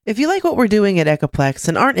If you like what we're doing at Echoplex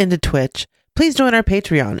and aren't into Twitch, please join our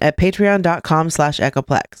Patreon at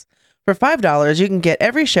patreon.com/Echoplex. For $5, you can get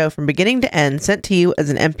every show from beginning to end sent to you as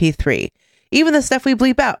an MP3, even the stuff we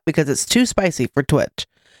bleep out because it's too spicy for Twitch.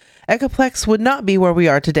 Echoplex would not be where we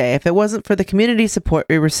are today if it wasn't for the community support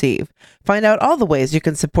we receive. Find out all the ways you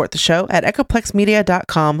can support the show at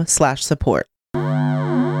echoplexmedia.com/support.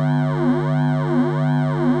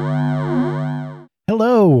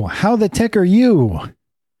 Hello, how the tech are you?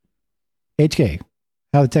 HK,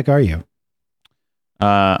 how the tech are you?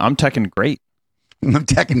 I'm teching great. I'm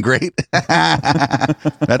teching great.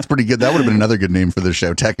 That's pretty good. That would have been another good name for the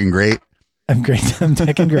show. Teching great. I'm great. I'm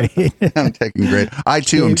teching great. I'm teching great. I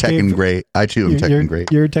too am teching great. I too am teching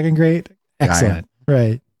great. You're teching great? Excellent.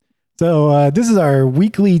 Right. So this is our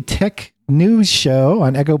weekly tech news show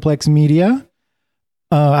on Echoplex Media.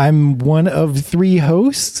 I'm one of three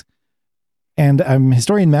hosts, and I'm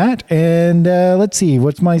historian Matt. And let's see,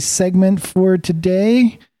 what's my segment for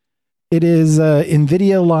today? It is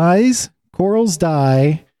Nvidia lies, corals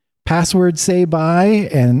die, passwords say bye,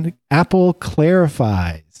 and Apple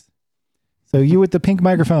clarifies. So you with the pink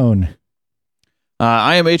microphone.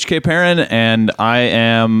 I am HK Perrin, and I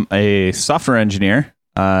am a software engineer.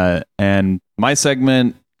 And my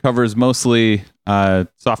segment covers mostly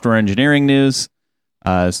software engineering news.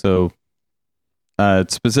 So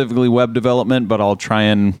specifically web development, but I'll try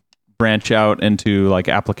and branch out into like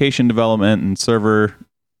application development and server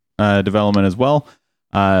development as well.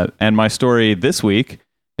 And my story this week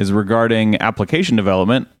is regarding application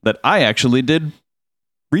development that I actually did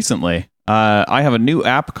recently. I have a new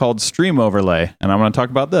app called Stream Overlay, and I'm going to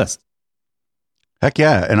talk about this. Heck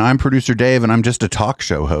yeah. And I'm producer Dave, and I'm just a talk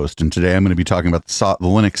show host. And today I'm going to be talking about the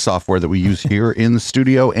Linux software that we use here in the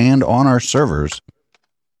studio and on our servers.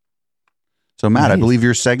 So Matt, nice. I believe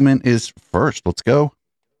your segment is first. Let's go.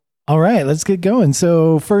 All right, let's get going.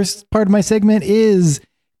 So first part of my segment is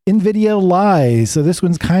Nvidia lies. So this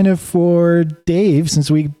one's kind of for Dave, since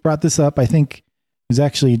we brought this up, I think it was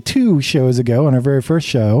actually 2 shows ago on our very first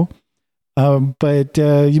show. But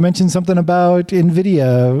you mentioned something about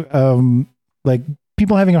Nvidia, like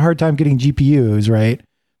people having a hard time getting GPUs, right?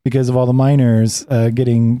 Because of all the miners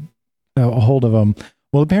getting a hold of them.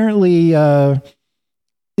 Well, apparently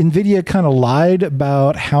Nvidia kind of lied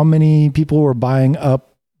about how many people were buying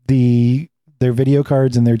up their video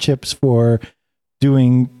cards and their chips for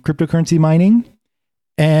doing cryptocurrency mining.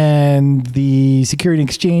 And the Security and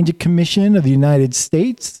Exchange Commission of the United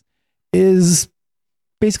States is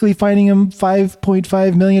basically fining him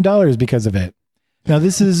 $5.5 million because of it. Now,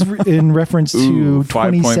 this is in reference to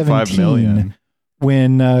 2017,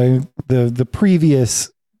 when the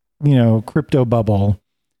previous, crypto bubble,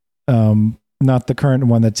 not the current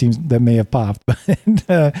one that may have popped, but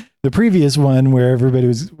the previous one where everybody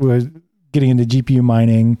was getting into GPU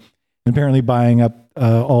mining and apparently buying up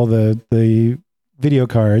all the video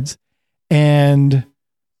cards, and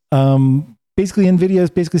basically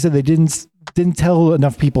Nvidia said they didn't tell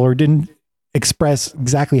enough people, or didn't express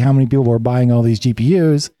exactly how many people were buying all these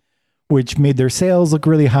GPUs, which made their sales look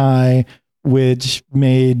really high, which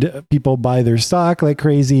made people buy their stock like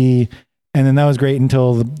crazy. And then that was great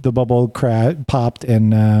until the bubble popped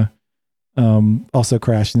and also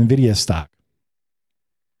crashed Nvidia stock.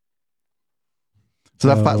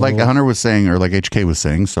 So that like Hunter was saying, or like HK was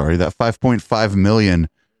saying, sorry, that 5.5 million.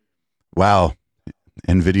 Wow.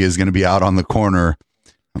 Nvidia is going to be out on the corner.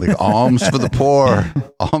 Like alms for the poor,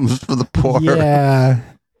 alms for the poor. Yeah,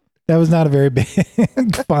 that was not a very big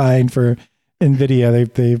fine for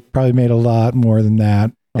Nvidia. They probably made a lot more than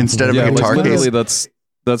that. Instead of a guitar case,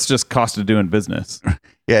 that's just cost of doing business.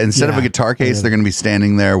 Yeah, instead of a guitar case, they're going to be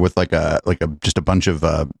standing there with just a bunch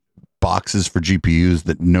of boxes for GPUs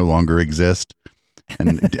that no longer exist,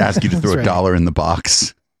 and ask you to throw $1 in the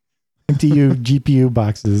box. MTU GPU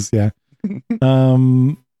boxes, yeah.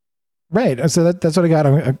 Right. So that's what I got.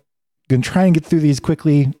 I'm going to try and get through these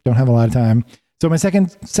quickly. Don't have a lot of time. So my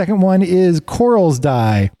second one is corals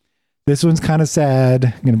die. This one's kind of sad.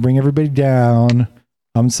 I'm going to bring everybody down.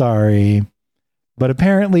 I'm sorry. But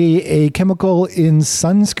apparently a chemical in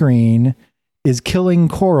sunscreen is killing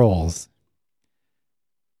corals.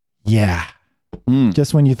 Yeah.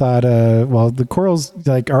 Just when you thought, the corals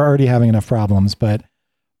are already having enough problems, but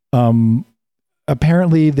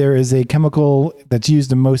apparently there is a chemical that's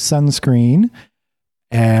used in most sunscreen,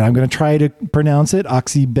 and I'm going to try to pronounce it.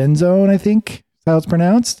 Oxybenzone, I think is how it's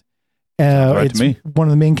pronounced. It's one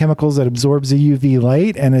of the main chemicals that absorbs the UV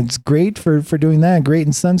light, and it's great for doing that. Great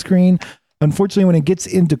in sunscreen. Unfortunately, when it gets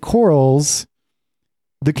into corals,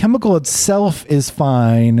 the chemical itself is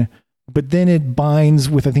fine, but then it binds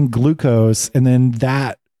with, I think, glucose, and then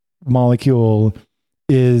that molecule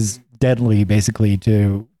is deadly basically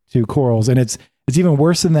to corals. And it's even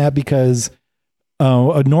worse than that because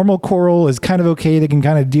a normal coral is kind of okay. They can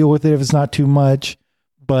kind of deal with it if it's not too much.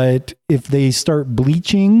 But if they start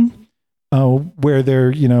bleaching, where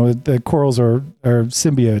they're, the corals are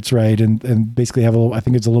symbiotes, right? And basically have I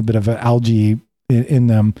think it's a little bit of an algae in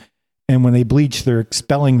them. And when they bleach, they're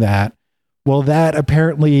expelling that. Well, that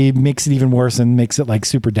apparently makes it even worse and makes it like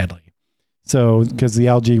super deadly. So, because the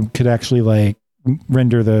algae could actually like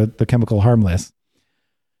render the chemical harmless.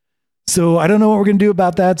 So I don't know what we're going to do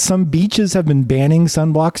about that. Some beaches have been banning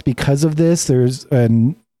sunblocks because of this. They're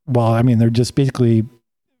just basically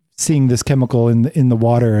seeing this chemical in the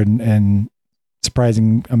water and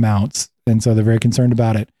surprising amounts. And so they're very concerned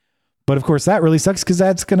about it. But of course that really sucks because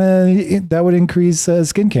that would increase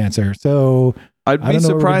skin cancer. So I'd be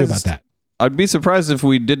surprised about that. I'd be surprised if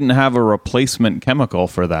we didn't have a replacement chemical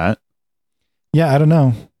for that. Yeah, I don't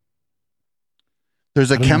know. There's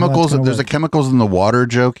a chemicals in the water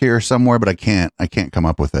joke here somewhere, but I can't come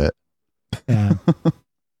up with it. Yeah.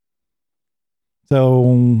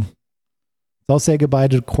 So I'll say goodbye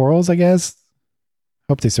to corals, I guess.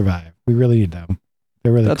 Hope they survive. We really need them.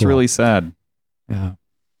 They're really That's cool. really sad. Yeah.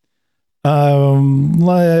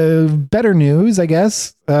 Better news, I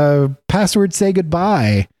guess. Password say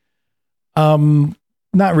goodbye.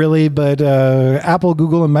 Not really, but Apple,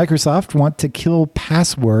 Google, and Microsoft want to kill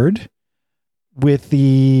password with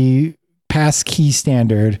the passkey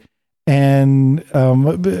standard. And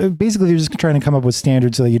basically, they're just trying to come up with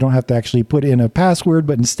standards so that you don't have to actually put in a password,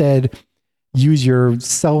 but instead use your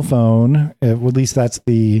cell phone. At least that's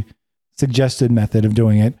the suggested method of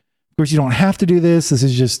doing it. Of course, you don't have to do this. This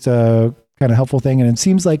is just a kind of helpful thing. And it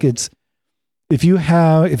seems like it's, if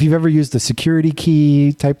you've ever used a security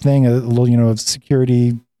key type thing, a little,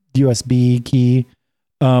 security USB key,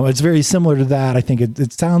 it's very similar to that. I think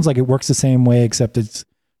it sounds like it works the same way, except it's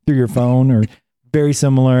through your phone or very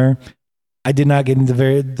similar. I did not get into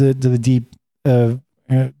the deep,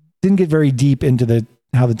 didn't get very deep into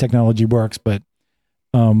how the technology works, but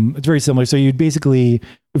it's very similar. So you'd basically,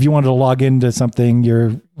 if you wanted to log into something,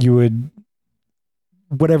 you would,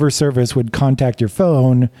 whatever service would contact your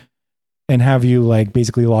phone and have you like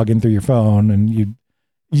basically log in through your phone, and you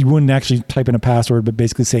wouldn't actually type in a password, but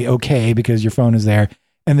basically say okay because your phone is there,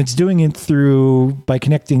 and it's doing it by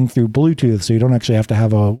connecting through Bluetooth, so you don't actually have to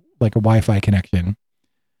have a Wi-Fi connection.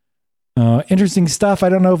 Interesting stuff. I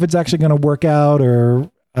don't know if it's actually going to work out or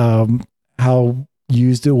how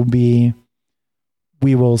used it will be.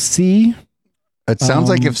 We will see. It sounds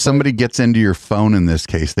like if somebody gets into your phone in this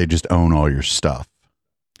case, they just own all your stuff.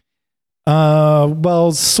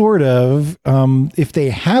 Well, sort of. If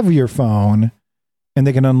they have your phone and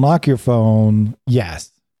they can unlock your phone,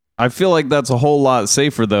 yes. I feel like that's a whole lot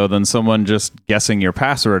safer though than someone just guessing your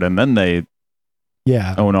password and then they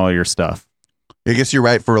own all your stuff. I guess you're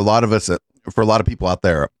right. For a lot of us, for a lot of people out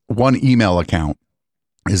there, one email account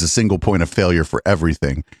is a single point of failure for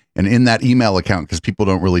everything. And in that email account, because people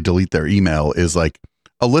don't really delete their email, is like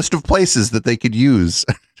a list of places that they could use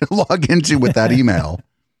to log into with that email.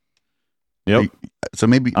 Yep. So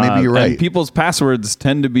maybe you're right. And people's passwords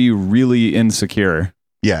tend to be really insecure.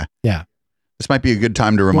 Yeah. Yeah. This might be a good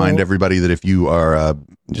time to remind everybody that if you are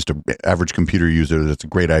just an average computer user, that's a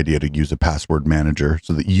great idea to use a password manager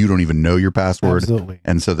so that you don't even know your password. Absolutely.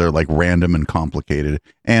 And so they're like random and complicated.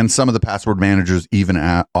 And some of the password managers even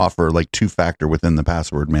offer like two-factor within the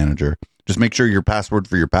password manager. Just make sure your password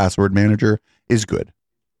for your password manager is good.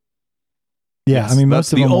 Yeah, yes, I mean,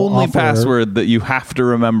 that's the only password that you have to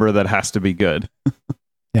remember that has to be good.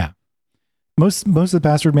 Yeah. Most of the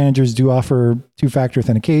password managers do offer two-factor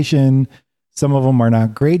authentication. Some of them are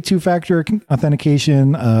not great two-factor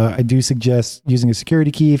authentication. I do suggest using a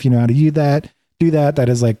security key if you know how to do that. That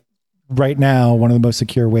is like right now one of the most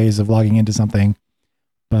secure ways of logging into something.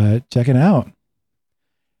 But check it out.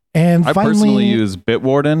 And I personally use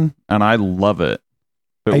Bitwarden and I love it.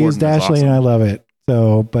 I use Dashlane and I love it.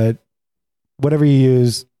 So, but whatever you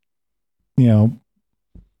use,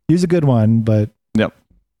 use a good one, but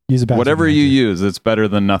use a password whatever manager. you use, it's better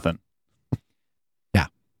than nothing.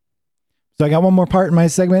 So I got one more part in my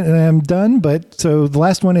segment and I'm done. But so the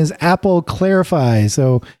last one is Apple Clarify.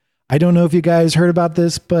 So I don't know if you guys heard about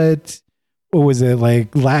this, but what was it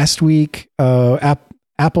like last week?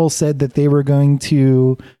 Apple said that they were going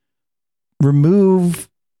to remove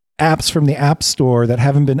apps from the App Store that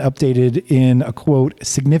haven't been updated in a quote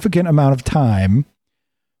significant amount of time,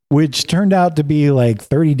 which turned out to be like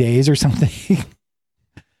 30 days or something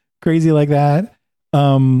crazy like that.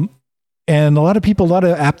 And a lot of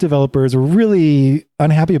app developers are really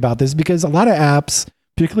unhappy about this because a lot of apps,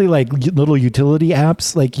 particularly like little utility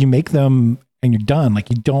apps, like you make them and you're done. Like,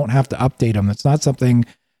 you don't have to update them. It's not something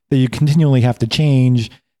that you continually have to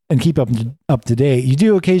change and keep up to date. You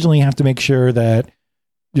do occasionally have to make sure that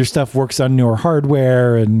your stuff works on newer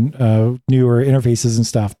hardware and newer interfaces and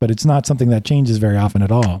stuff, but it's not something that changes very often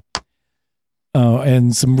at all.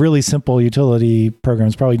 And some really simple utility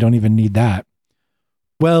programs probably don't even need that.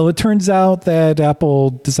 Well, it turns out that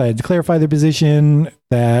Apple decided to clarify their position,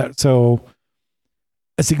 so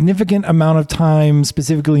a significant amount of time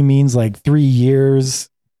specifically means like 3 years,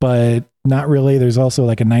 but not really. There's also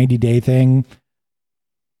like a 90-day thing.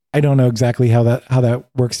 I don't know exactly how that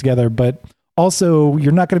works together, but also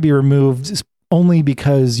you're not going to be removed only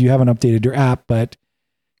because you haven't updated your app, but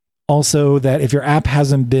also that if your app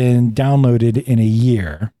hasn't been downloaded in a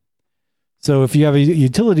year. So if you have a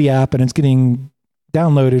utility app and it's getting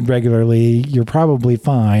downloaded regularly, you're probably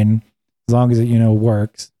fine as long as it,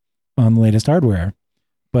 works on the latest hardware.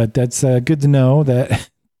 But that's good to know that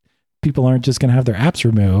people aren't just going to have their apps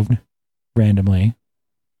removed randomly.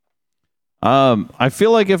 I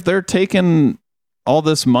feel like if they're taking all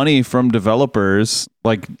this money from developers,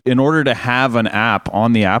 like in order to have an app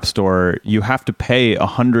on the App Store, you have to pay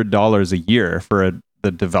 $100 a year for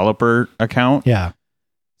the developer account. Yeah.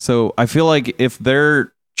 So I feel like if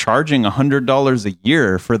they're charging $100 a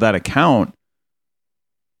year for that account,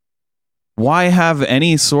 why have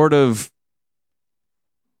any sort of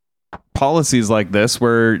policies like this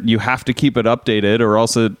where you have to keep it updated or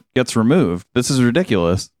else it gets removed? This is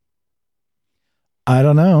ridiculous. I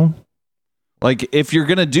don't know. Like, if you're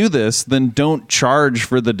going to do this, then don't charge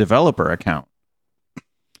for the developer account.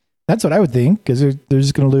 That's what I would think, because they're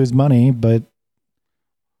just going to lose money, but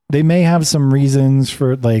they may have some reasons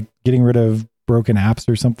for like getting rid of broken apps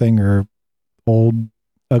or something, or old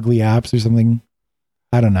ugly apps or something.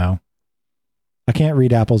 I don't know. I can't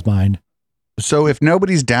read Apple's mind. So if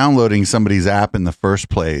nobody's downloading somebody's app in the first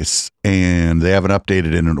place and they haven't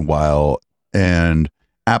updated it in a while and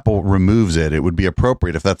Apple removes it, it would be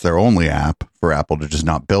appropriate, if that's their only app, for Apple to just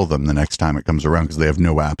not bill them the next time it comes around because they have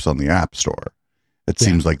no apps on the App Store. It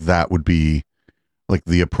seems like that would be like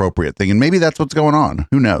the appropriate thing. And maybe that's what's going on.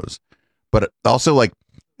 Who knows? But also, like,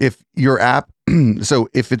 if your app, so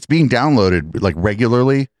if it's being downloaded like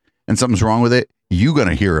regularly and something's wrong with it, you're going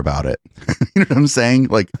to hear about it. You know what I'm saying?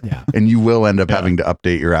 Like, and you will end up having to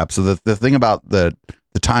update your app. So the thing about the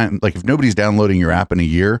time, like if nobody's downloading your app in a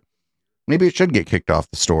year, maybe it should get kicked off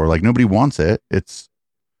the store. Like, nobody wants it. It's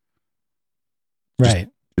right.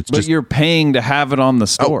 But you're paying to have it on the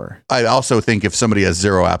store. I also think if somebody has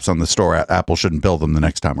 0 apps on the store, Apple shouldn't bill them the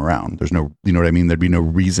next time around. There's no, you know what I mean? There'd be no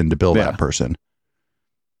reason to bill that person.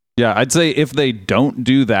 Yeah, I'd say if they don't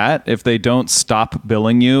do that, if they don't stop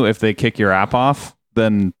billing you, if they kick your app off,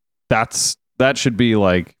 then that should be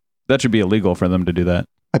illegal for them to do that.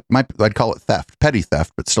 I'd call it theft, petty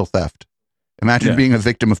theft, but still theft. Imagine being a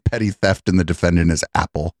victim of petty theft and the defendant is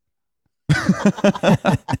Apple.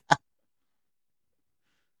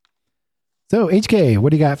 So, HK,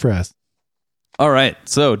 what do you got for us? All right.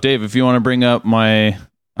 So, Dave, if you want to bring up my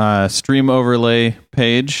Stream Overlay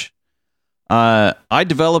page, I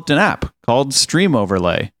developed an app called Stream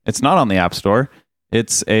Overlay. It's not on the App Store.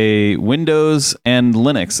 It's a Windows and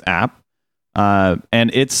Linux app,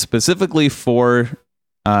 and it's specifically for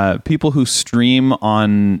people who stream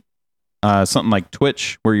on something like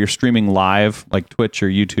Twitch, where you're streaming live, like Twitch or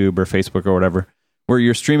YouTube or Facebook or whatever, where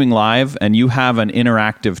you're streaming live and you have an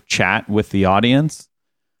interactive chat with the audience,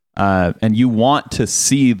 and you want to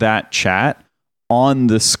see that chat on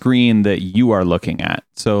the screen that you are looking at.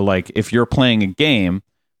 So, like, if you're playing a game,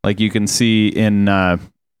 like you can see in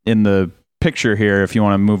the picture here, if you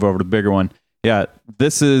want to move over to the bigger one,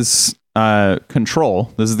 this is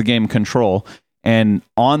Control. This is the game Control. And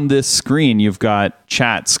on this screen, you've got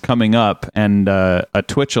chats coming up and a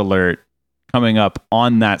Twitch alert coming up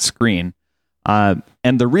on that screen. And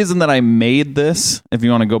the reason that I made this, if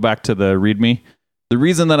you want to go back to the README, the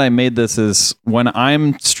reason that I made this is when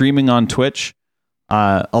I'm streaming on Twitch,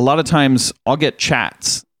 a lot of times I'll get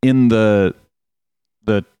chats in the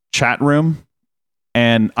chat room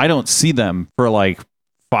and I don't see them for like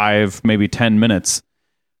 5, maybe 10 minutes.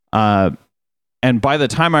 And by the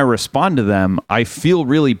time I respond to them, I feel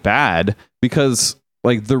really bad because,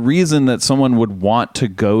 like, the reason that someone would want to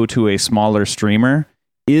go to a smaller streamer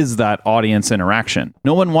is that audience interaction.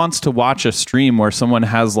 No one wants to watch a stream where someone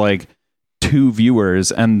has like 2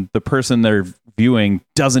 viewers and the person they're viewing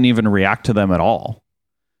doesn't even react to them at all.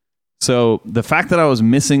 So the fact that I was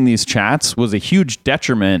missing these chats was a huge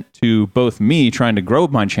detriment to both me trying to grow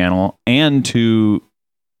my channel and to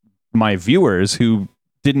my viewers who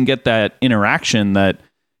didn't get that interaction that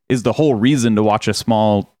is the whole reason to watch a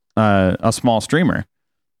small streamer.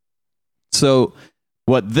 So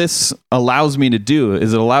what this allows me to do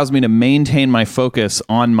is it allows me to maintain my focus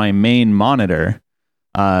on my main monitor,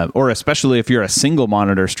 or especially if you're a single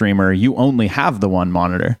monitor streamer, you only have the one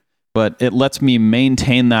monitor. But it lets me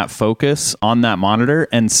maintain that focus on that monitor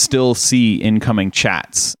and still see incoming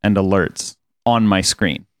chats and alerts on my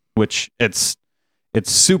screen, which it's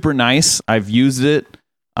super nice. I've used it,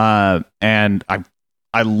 and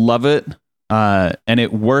I love it, and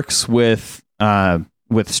it works with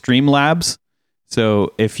Streamlabs.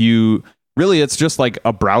 So if you really, it's just like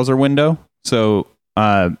a browser window. So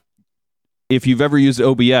if you've ever used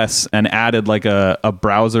OBS and added like a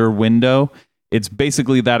browser window, it's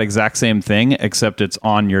basically that exact same thing, except it's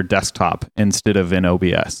on your desktop instead of in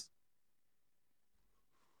OBS.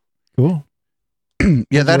 Cool.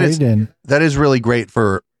 Yeah, that is really great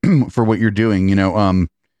for what you're doing. You know,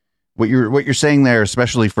 what you're saying there,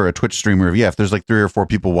 especially for a Twitch streamer. Yeah, if there's like 3 or 4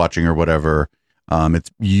 people watching or whatever,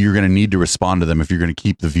 you're going to need to respond to them if you're going to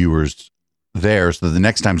keep the viewers there. So the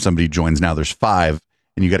next time somebody joins, now there's 5,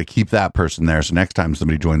 and you got to keep that person there. So next time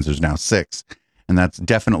somebody joins, there's now 6. And that's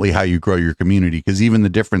definitely how you grow your community, because even the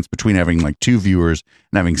difference between having like 2 viewers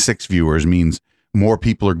and having 6 viewers means more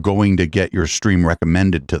people are going to get your stream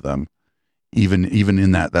recommended to them, even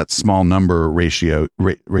in that small number ratio.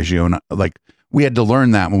 Like, we had to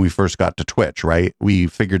learn that when we first got to Twitch, right? We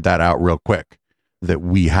figured that out real quick, that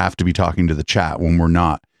we have to be talking to the chat when we're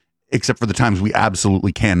not, except for the times we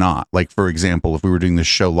absolutely cannot. Like, for example, if we were doing this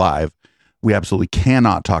show live, we absolutely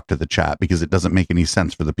cannot talk to the chat because it doesn't make any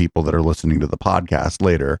sense for the people that are listening to the podcast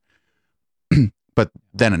later. But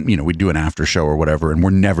then, you know, we do an after show or whatever, and we're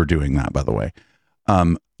never doing that, by the way.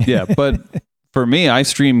 Yeah, but for me, I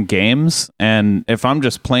stream games, and if I'm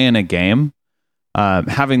just playing a game,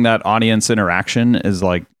 having that audience interaction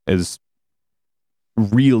is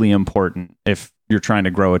really important if you're trying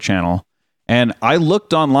to grow a channel. And I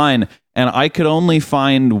looked online, and I could only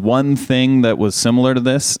find one thing that was similar to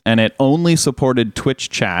this, and it only supported Twitch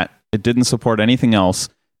chat. It didn't support anything else.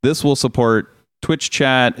 This will support Twitch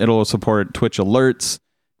chat. It'll support Twitch alerts.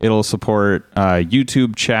 It'll support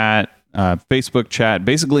YouTube chat, Facebook chat,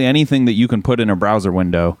 basically anything that you can put in a browser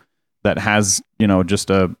window that has, you know, just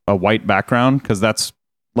a white background, because that's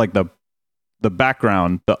like the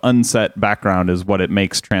background, the unset background is what it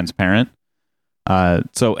makes transparent.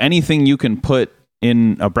 So anything you can put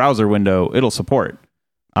in a browser window, it'll support.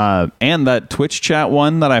 And that Twitch chat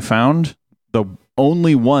one that I found, the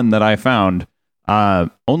only one that I found,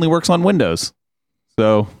 only works on Windows.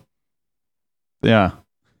 So, yeah.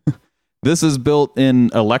 This is built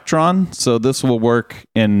in Electron, so this will work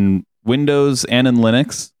in Windows and in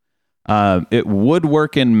Linux. It would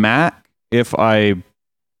work in Mac if I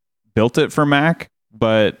built it for Mac,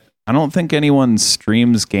 but I don't think anyone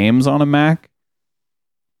streams games on a Mac.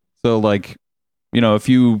 So, like, you know, if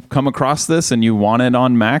you come across this and you want it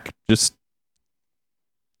on Mac, just,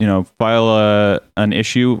 you know, file an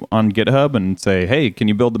issue on GitHub and say, hey, can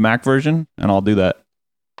you build the Mac version? And I'll do that.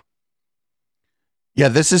 Yeah,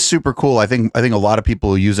 this is super cool. I think a lot of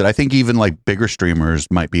people will use it. I think even like bigger streamers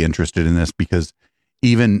might be interested in this, because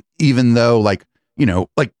even though, like, you know,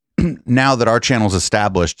 like now that our channel's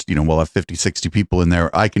established, you know, we'll have 50, 60 people in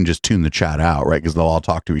there, I can just tune the chat out, right? Because they'll all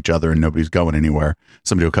talk to each other and nobody's going anywhere.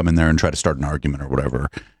 Somebody will come in there and try to start an argument or whatever,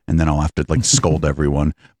 and then I'll have to like scold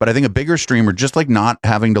everyone. But I think a bigger streamer, just like not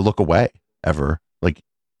having to look away ever, like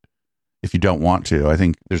if you don't want to, I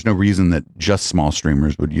think there's no reason that just small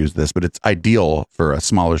streamers would use this, but it's ideal for a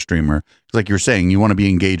smaller streamer. Like you're saying, you want to be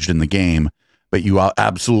engaged in the game, but you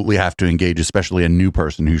absolutely have to engage, especially a new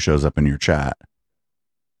person who shows up in your chat.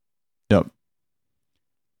 Yep.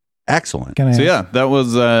 Excellent. So yeah, that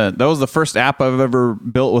was the first app I've ever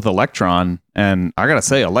built with Electron, and I gotta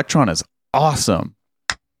say, Electron is awesome.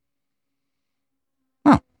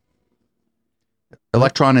 Oh.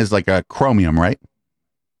 Electron is like a Chromium, right?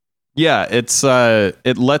 Yeah, it's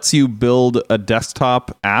it lets you build a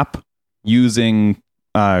desktop app using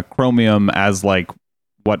Chromium as like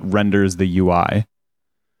what renders the UI.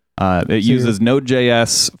 It uses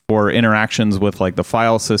Node.js for interactions with like the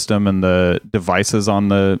file system and the devices on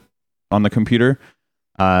the computer,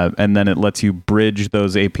 and then it lets you bridge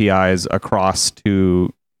those APIs across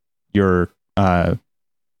to your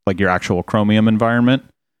like your actual Chromium environment.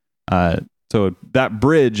 So that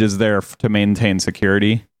bridge is there to maintain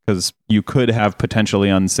security, because you could have potentially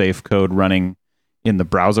unsafe code running in the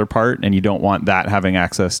browser part, and you don't want that having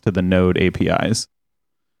access to the Node APIs.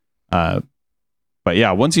 But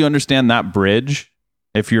yeah, once you understand that bridge,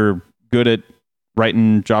 if you're good at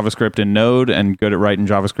writing JavaScript in Node and good at writing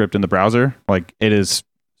JavaScript in the browser, like, it is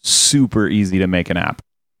super easy to make an app.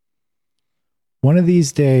 One of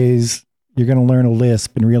these days, you're going to learn a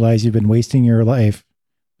Lisp and realize you've been wasting your life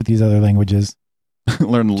with these other languages.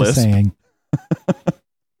 Learn Just Lisp. saying.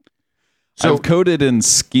 So- I've coded in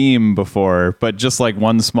Scheme before, but just like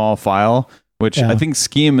one small file, which Yeah. I think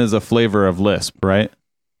Scheme is a flavor of Lisp, right?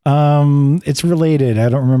 It's related. I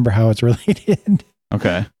don't remember how it's related.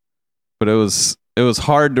 Okay. But it was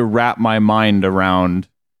hard to wrap my mind around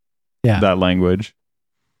that language.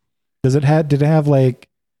 Did it have like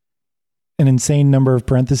an insane number of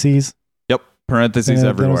parentheses? Yep. Parentheses Then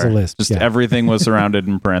it was everywhere. a Lisp, Just yeah. everything was surrounded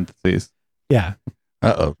in parentheses. Yeah.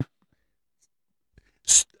 Uh-oh.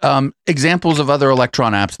 Examples of other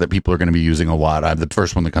Electron apps that people are going to be using a lot. The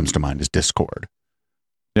first one that comes to mind is Discord.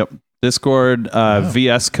 Yep. Discord,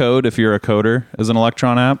 VS Code, if you're a coder, is an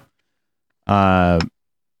Electron app. I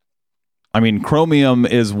mean, Chromium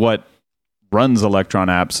is what runs Electron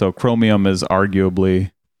apps, so Chromium is arguably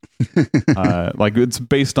like it's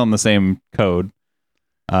based on the same code.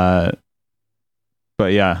 But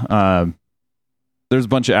yeah, there's a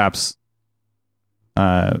bunch of apps.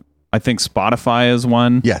 I think Spotify is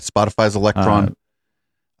one. Yeah, Spotify's Electron.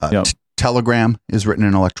 Yep. Telegram is written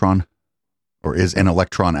in Electron, or is an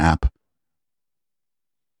Electron app.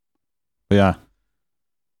 But yeah.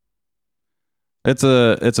 It's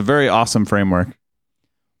a very awesome framework.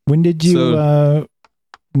 When did you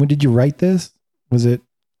write this? Was it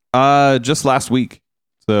Just last week.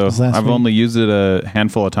 So Just last I've week? only used it a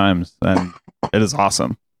handful of times, and it is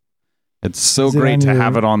awesome. It's so Is it great on to your-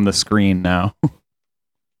 have it on the screen now.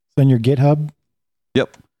 on your GitHub?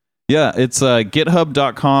 Yep. Yeah, it's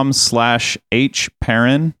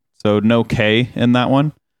github.com/hparent, so no K in that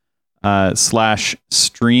one,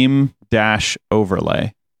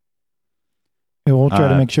 /stream-overlay. Yeah, we'll try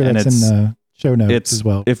to make sure and that's in the show notes It's as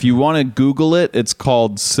well. If you want to Google it, it's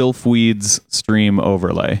called Sylphweed's Stream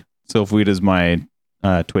Overlay. Sylphweed is my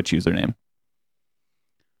Twitch username.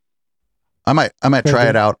 I might try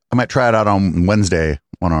it out. I might try it out on Wednesday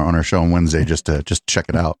on our show on Wednesday just to check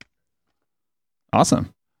it out.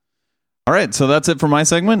 Awesome. All right, so that's it for my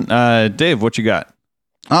segment. Dave, what you got?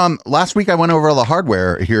 Last week I went over all the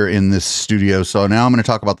hardware here in this studio, so now I'm going to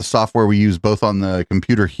talk about the software we use both on the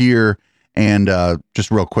computer here and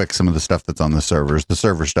just real quick some of the stuff that's on the servers. The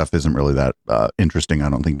server stuff isn't really that interesting, I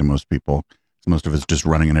don't think, to most people. Most of it's just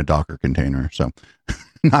running in a Docker container, so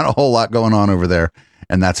not a whole lot going on over there,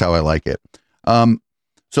 and that's how I like it.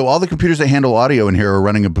 So all the computers that handle audio in here are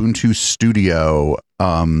running Ubuntu Studio,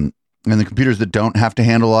 and the computers that don't have to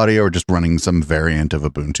handle audio are just running some variant of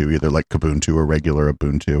Ubuntu, either like Kubuntu or regular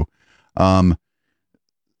Ubuntu.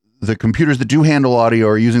 The computers that do handle audio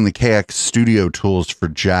are using the KX Studio tools for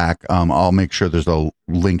Jack. I'll make sure there's a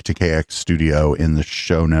link to KX Studio in the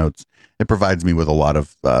show notes. It provides me with a lot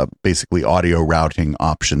of basically audio routing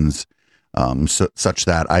options, such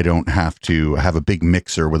that I don't have to have a big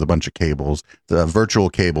mixer with a bunch of cables. The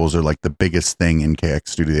virtual cables are like the biggest thing in KX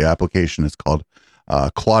Studio. The application is called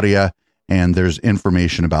Claudia, and there's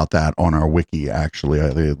information about that on our wiki. Actually,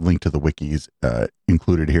 the link to the wiki is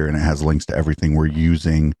included here, and it has links to everything we're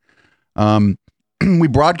using. We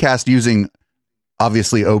broadcast using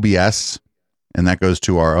obviously OBS, and that goes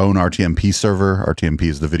to our own RTMP server. RTMP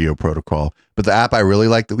is the video protocol, but the app I really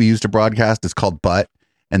like that we use to broadcast is called Butt,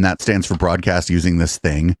 and that stands for broadcast using this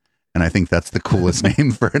thing. And I think that's the coolest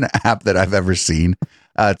name for an app that I've ever seen.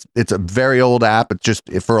 It's a very old app. It's just,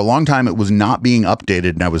 for a long time, it was not being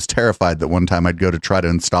updated, and I was terrified that one time I'd go to try to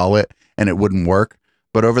install it and it wouldn't work.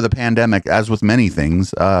 But over the pandemic, as with many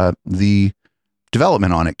things, the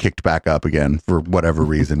development on it kicked back up again for whatever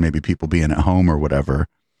reason, maybe people being at home or whatever.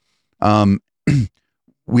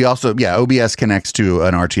 We also, OBS connects to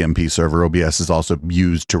an RTMP server. OBS is also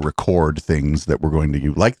used to record things that we're going to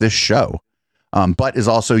use, like this show. But is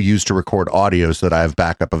also used to record audio so that I have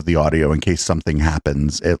backup of the audio in case something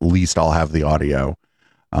happens. At least I'll have the audio.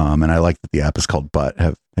 And I like that the app is called Butt.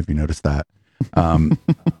 Have you noticed that? The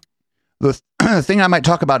thing I might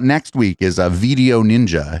talk about next week is Video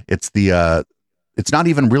Ninja. It's not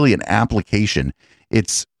even really an application.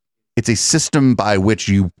 It's a system by which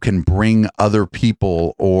you can bring other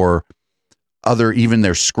people or even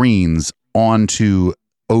their screens onto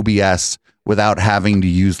OBS without having to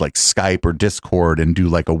use like Skype or Discord and do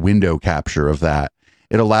like a window capture of that.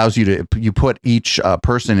 It allows you put each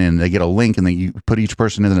person in, they get a link, and then you put each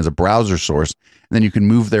person in as a browser source, and then you can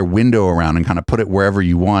move their window around and kind of put it wherever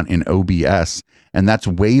you want in OBS. And that's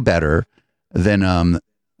way better than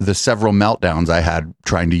the several meltdowns I had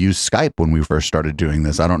trying to use Skype when we first started doing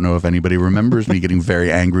this. I don't know if anybody remembers me getting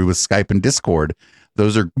very angry with Skype and Discord.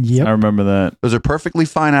 Those are Yep. I remember that. Those are perfectly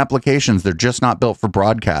fine applications. They're just not built for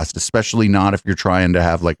broadcast, especially not if you're trying to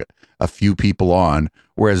have like a few people on.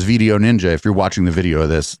 Whereas Video Ninja, if you're watching the video of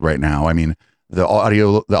this right now, I mean, the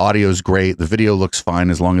audio is great. The video looks fine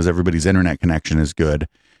as long as everybody's internet connection is good.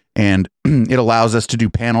 And it allows us to do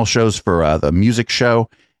panel shows for the music show.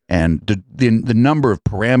 And the number of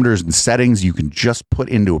parameters and settings you can just put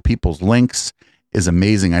into people's links is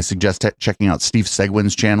amazing. I suggest checking out Steve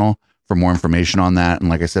Seguin's channel for more information on that. And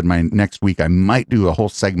like I said, my next week, I might do a whole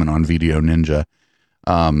segment on Video Ninja.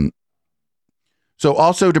 So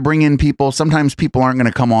also to bring in people, sometimes people aren't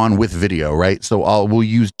going to come on with video, right? So we'll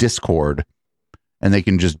use Discord, and they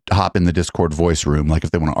can just hop in the Discord voice room, like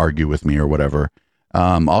if they want to argue with me or whatever.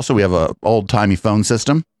 Also, we have a old-timey phone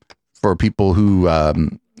system for people who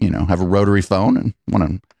have a rotary phone and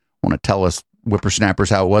want to tell us whippersnappers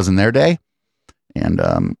how it was in their day. And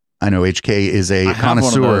I know HK is a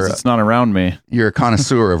connoisseur. It's not around me. You're a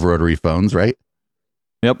connoisseur of rotary phones, right?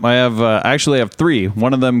 Yep, I have. Actually, I have 3.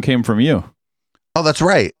 One of them came from you. Oh, that's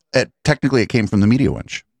right. Technically, it came from the Media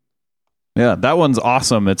Winch. Yeah, that one's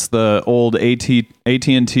awesome. It's the old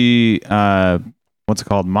AT&T. What's it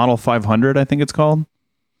called? Model 500, I think it's called.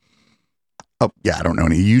 Oh yeah, I don't know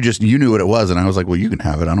any. You knew what it was, and I was like, well, you can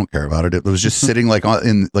have it. I don't care about it. It was just sitting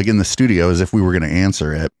in the studio as if we were going to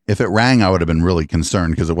answer it. If it rang, I would have been really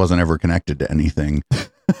concerned because it wasn't ever connected to anything.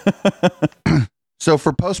 So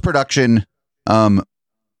for post production,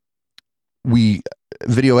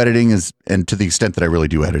 video editing is, and to the extent that I really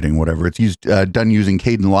do editing, whatever, it's done using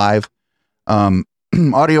Caden Live.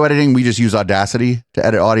 Audio editing, we just use Audacity to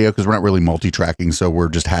edit audio because we're not really multi-tracking, so we're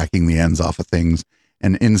just hacking the ends off of things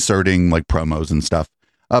and inserting like promos and stuff.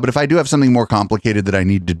 But if I do have something more complicated that I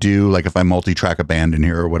need to do, like if I multi-track a band in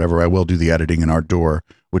here or whatever, I will do the editing in Artdoor,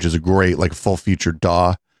 which is a great like full-featured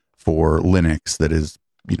DAW for Linux that is,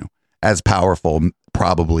 as powerful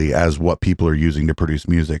probably as what people are using to produce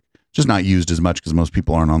music. Just not used as much because most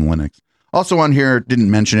people aren't on Linux. Also on here, didn't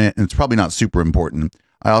mention it, and it's probably not super important.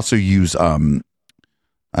 I also use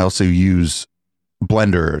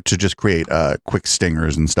Blender to just create quick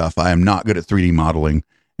stingers and stuff. I am not good at 3D modeling,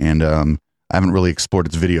 and I haven't really explored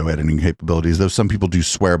its video editing capabilities, though some people do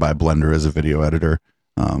swear by Blender as a video editor.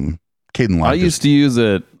 Caden Live. I used to use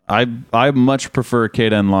it. I much prefer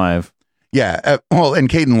Caden Live. Yeah, and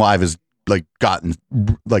Caden Live has like gotten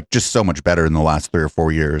like just so much better in the last 3 or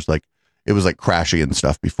 4 years. Like it was like crashy and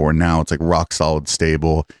stuff before. Now it's like rock solid,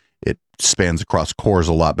 stable. It spans across cores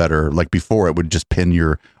a lot better. Like before, it would just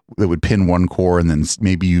pin one core, and then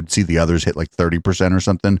maybe you'd see the others hit like 30% or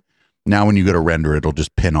something. Now when you go to render, it'll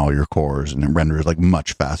just pin all your cores, and then render is like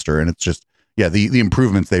much faster. And it's just, yeah, the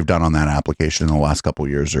improvements they've done on that application in the last couple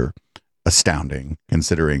of years are astounding,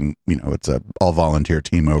 considering it's a all volunteer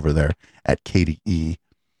team over there at KDE.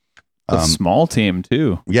 A small team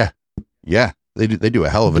too. Yeah, they do a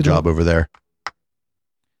hell of a job over there.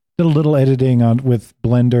 Did a little editing with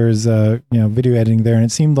Blender's video editing there, and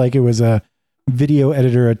it seemed like it was a video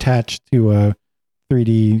editor attached to a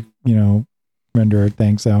 3D renderer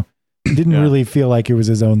thing. So it didn't really feel like it was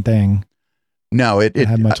his own thing. No, it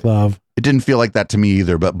had much love. It didn't feel like that to me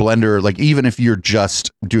either. But Blender, like even if you're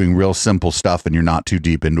just doing real simple stuff and you're not too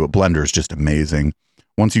deep into it, Blender is just amazing.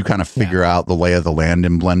 Once you kind of figure out the lay of the land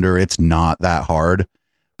in Blender, it's not that hard.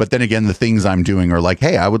 But then again, the things I'm doing are like,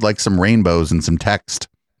 hey, I would like some rainbows and some text.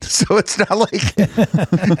 So it's not like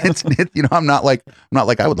I'm not like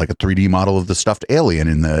I would like a 3D model of the stuffed alien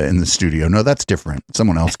in the studio. No, that's different.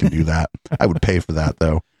 Someone else can do that. I would pay for that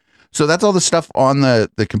though. So that's all the stuff on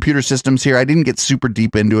the computer systems here. I didn't get super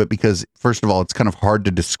deep into it because first of all, it's kind of hard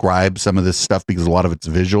to describe some of this stuff because a lot of it's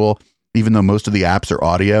visual, even though most of the apps are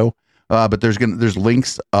audio. But there's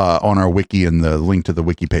links on our wiki, and the link to the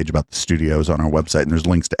wiki page about the studios on our website, and there's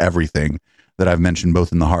links to everything that I've mentioned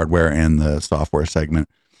both in the hardware and the software segment.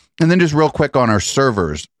 And then just real quick on our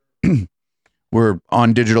servers, we're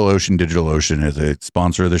on DigitalOcean. DigitalOcean is a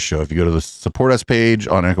sponsor of the show. If you go to the support us page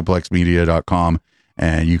on echoplexmedia.com,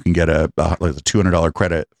 and you can get a $200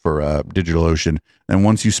 credit for DigitalOcean. And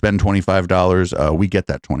once you spend $25, we get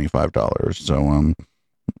that $25. So I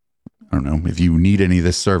don't know if you need any of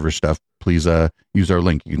this server stuff, please use our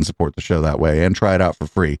link. You can support the show that way and try it out for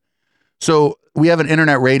free. So we have an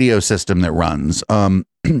internet radio system that runs.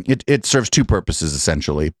 It serves 2 purposes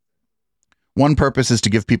essentially. One purpose is to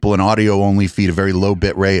give people an audio only feed, a very low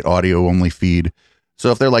bit rate audio only feed.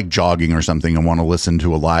 So if they're like jogging or something and want to listen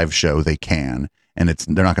to a live show, they can, and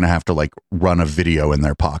they're not going to have to like run a video in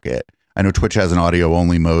their pocket. I know Twitch has an audio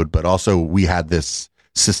only mode, but also we had a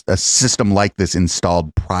system like this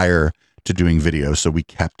installed prior to doing video, so we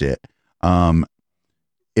kept it.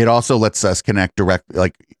 It also lets us connect direct,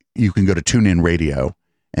 like you can go to TuneIn Radio,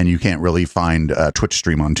 and you can't really find Twitch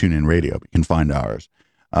stream on TuneIn Radio, but you can find ours.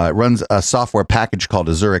 It runs a software package called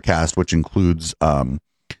AzuraCast, which includes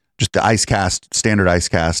just the IceCast, standard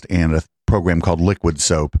IceCast, and a program called Liquid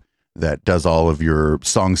Soap that does all of your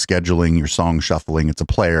song scheduling, your song shuffling. It's a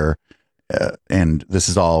player, and this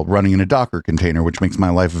is all running in a Docker container, which makes my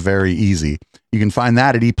life very easy. You can find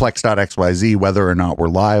that at eplex.xyz, whether or not we're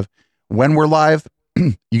live. When we're live,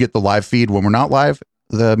 you get the live feed. When we're not live,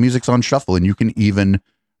 the music's on shuffle, and you can even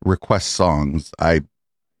request songs.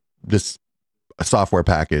 This software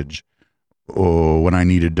package, when I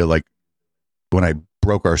needed to, when I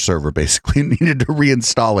broke our server, basically needed to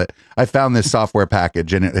reinstall it, I found this software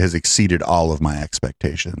package, and it has exceeded all of my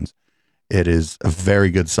expectations. It is a very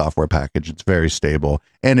good software package. It's very stable,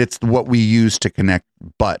 and it's what we use to connect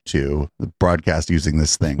Butt to the broadcast using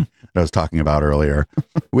this thing that I was talking about earlier.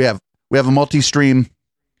 We have a multi-stream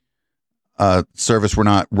service. We're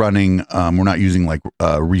not running. We're not using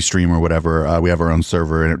Restream or whatever. We have our own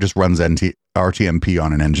server, and it just runs RTMP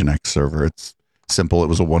on an Nginx server. It's simple. It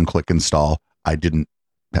was a one-click install. I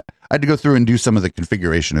had to go through and do some of the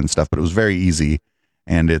configuration and stuff, but it was very easy,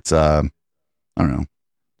 and it's I don't know,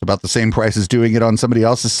 it's about the same price as doing it on somebody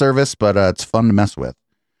else's service, but it's fun to mess with.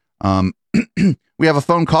 We have a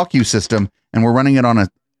phone call queue system, and we're running it on a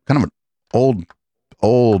kind of an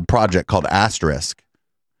old project called Asterisk,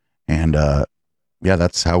 and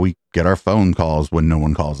that's how we get our phone calls when no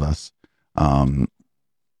one calls us.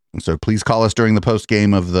 So please call us during the post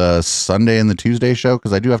game of the Sunday and the Tuesday show,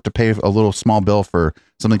 because I do have to pay a little small bill for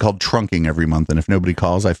something called trunking every month. And if nobody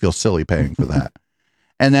calls, I feel silly paying for that.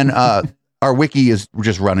 And then our wiki is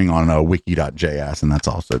just running on a wiki.js, and that's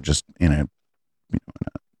also just in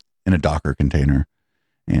a Docker container.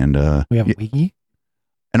 And we have a wiki,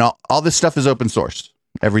 and all this stuff is open source.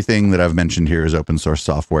 Everything that I've mentioned here is open source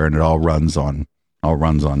software, and it all runs on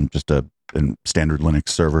just a standard Linux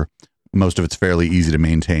server. Most of it's fairly easy to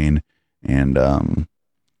maintain, and I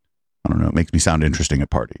don't know, it makes me sound interesting at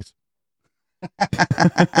parties.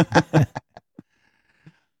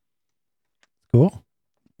 Cool.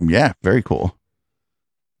 Yeah, very cool.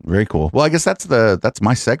 Very cool. Well, I guess that's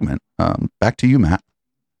my segment. Back to you, Matt.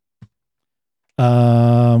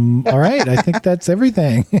 All right. I think that's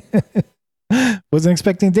everything. Wasn't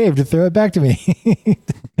expecting Dave to throw it back to me.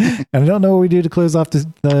 And I don't know what we do to close off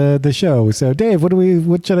the show. So Dave,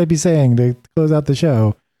 what should I be saying to close out the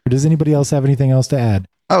show? Or does anybody else have anything else to add?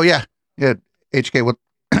 Oh yeah. Yeah. HK, what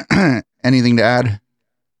anything to add?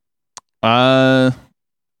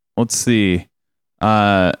 Let's see.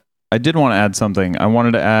 I did want to add something. I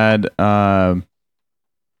wanted to add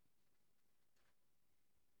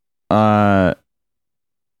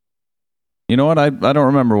you know what? I don't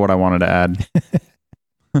remember what I wanted to add.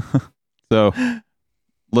 So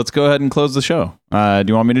let's go ahead and close the show. Do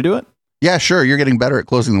you want me to do it? Yeah, sure. You're getting better at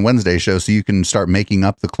closing the Wednesday show, so you can start making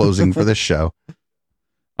up the closing for this show.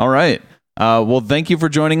 All right. Well, thank you for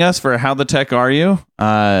joining us for How the Tech Are You?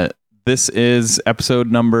 This is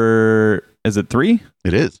episode number, is it 3?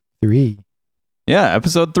 It is. 3. Yeah,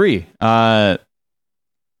 episode 3. And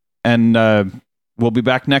we'll be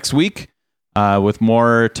back next week with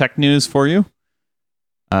more tech news for you.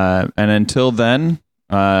 And until then,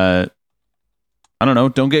 I don't know,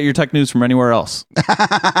 don't get your tech news from anywhere else.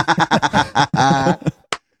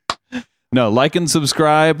 No, like and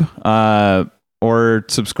subscribe, or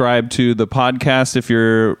subscribe to the podcast if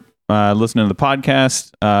you're listening to the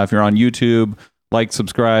podcast. If you're on YouTube, like,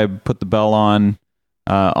 subscribe, put the bell on,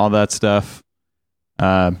 all that stuff.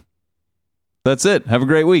 That's it. Have a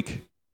great week.